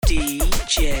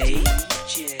Remixkid.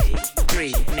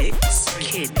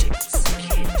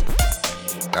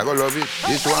 I go love it.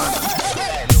 This one.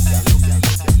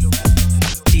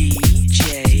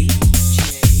 DJ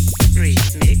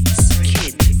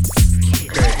Remixkid.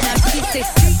 Now she say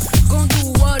she gon'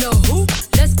 do what or who?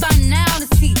 Let's find now to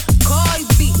see.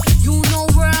 Cardi, you know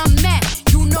where I'm at,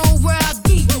 you know where I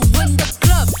be. You in the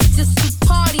club just to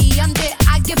party. I'm there,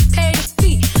 I get paid a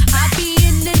fee. I be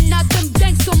in and out them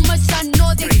banks so much, I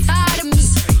know they tired of me.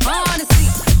 Honestly,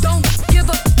 don't give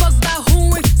a fuck about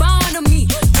who in front of me.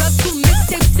 Drop 2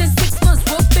 mixtapes in 6 months,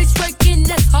 what bitch working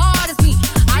as hard as me?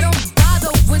 I don't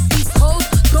bother with these hoes,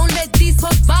 don't let these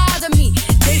hoes bother me.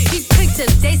 They see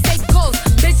pictures, they say ghosts,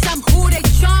 bitch I'm who they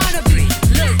tryna be.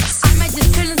 Look, I might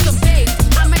just chill in some babe,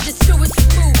 I might just chill with your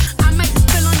food, I might just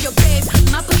spill on your babe.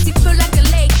 My pussy feel like a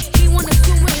lake, he wanna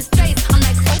swim with his face. I'm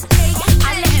like okay,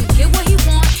 I let him get what he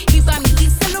want. He buy me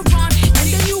East Saint Laurent, and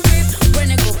then you whip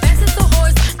when it go fast as a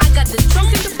horse. I got the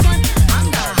trunk in the front, I'm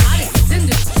the hottest in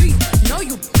the street. Know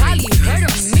you probably heard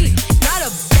of me. Got a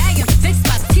bag and fix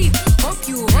my teeth. Hope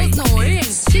you hoes know it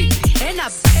ain't cheap. And I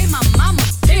pay my mama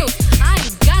bills. I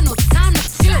ain't got no time to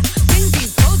chill. Think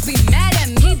these hoes be mad at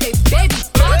me. They baby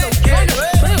father wanna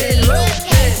bill.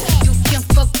 You can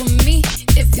fuck with me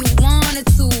if you wanted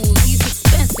to. These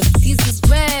expensive, these is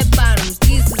red bottoms,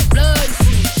 these is bloody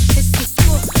shoes. It's the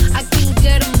school, I can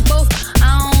get them both. I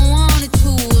don't wanna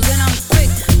choose, and I'm quick.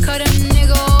 Cut a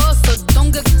nigga off, so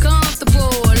don't get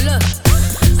comfortable. Look,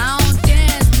 I don't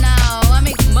dance now, I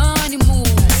make money move.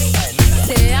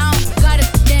 Say I don't gotta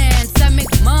dance, I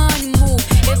make money move.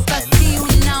 If I see you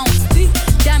now speak,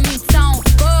 that means I don't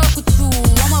fuck with you.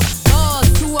 I'm a boss,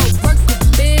 you a worker,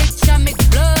 bitch, I make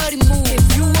bloody move. If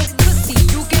you a pussy,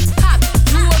 you get popped.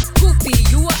 You a goofy,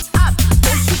 you a op.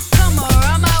 Don't you come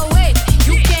around my way,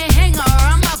 you can't hang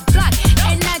around my block.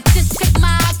 And I just check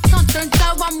my account, turns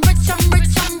out I'm rich, I'm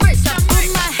rich, I'm rich. I put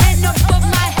my head above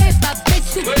my hip, I bet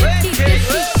you 50, 50,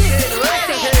 50. I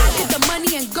say, I get the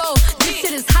money and go. This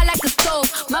shit is hot like a stove.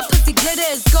 My pussy glitter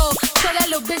is gold. Tell that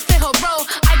little bitch play her role.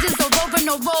 I just don't roll for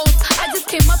no rolls. I just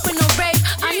came up in no rave.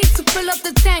 I need to fill up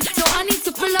the tank. No, I need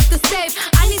to fill up the safe.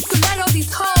 I need to let all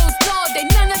these hoes know they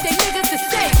none of they niggas is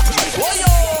safe.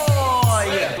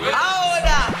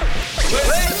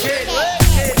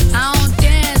 I don't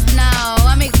dance now,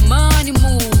 I make money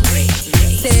move.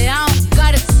 Say I don't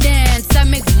gotta dance, I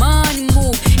make money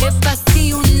move. If I see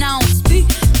you now speak,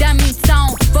 that means I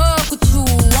don't fuck with you.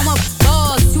 I'm a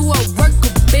boss, you a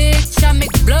worker, bitch, I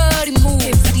make bloody moves.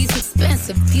 If these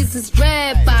expensive, these is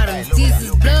red bottoms, these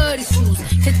is bloody shoes.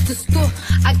 Hit the store,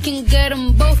 I can get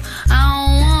them both, I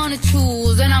don't wanna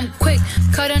choose. And I'm quick,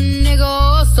 cut a nigga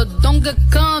off, so don't get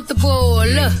comfortable.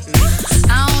 Look,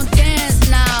 I don't dance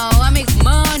now, I make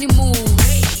money move.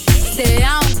 Say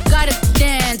I don't gotta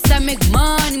dance, I make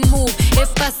money move.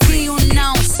 If I see you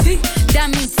now speak, that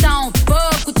means I don't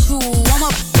fuck with you. I'm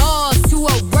a boss, you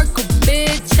a worker,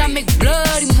 bitch, I make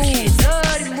bloody moves.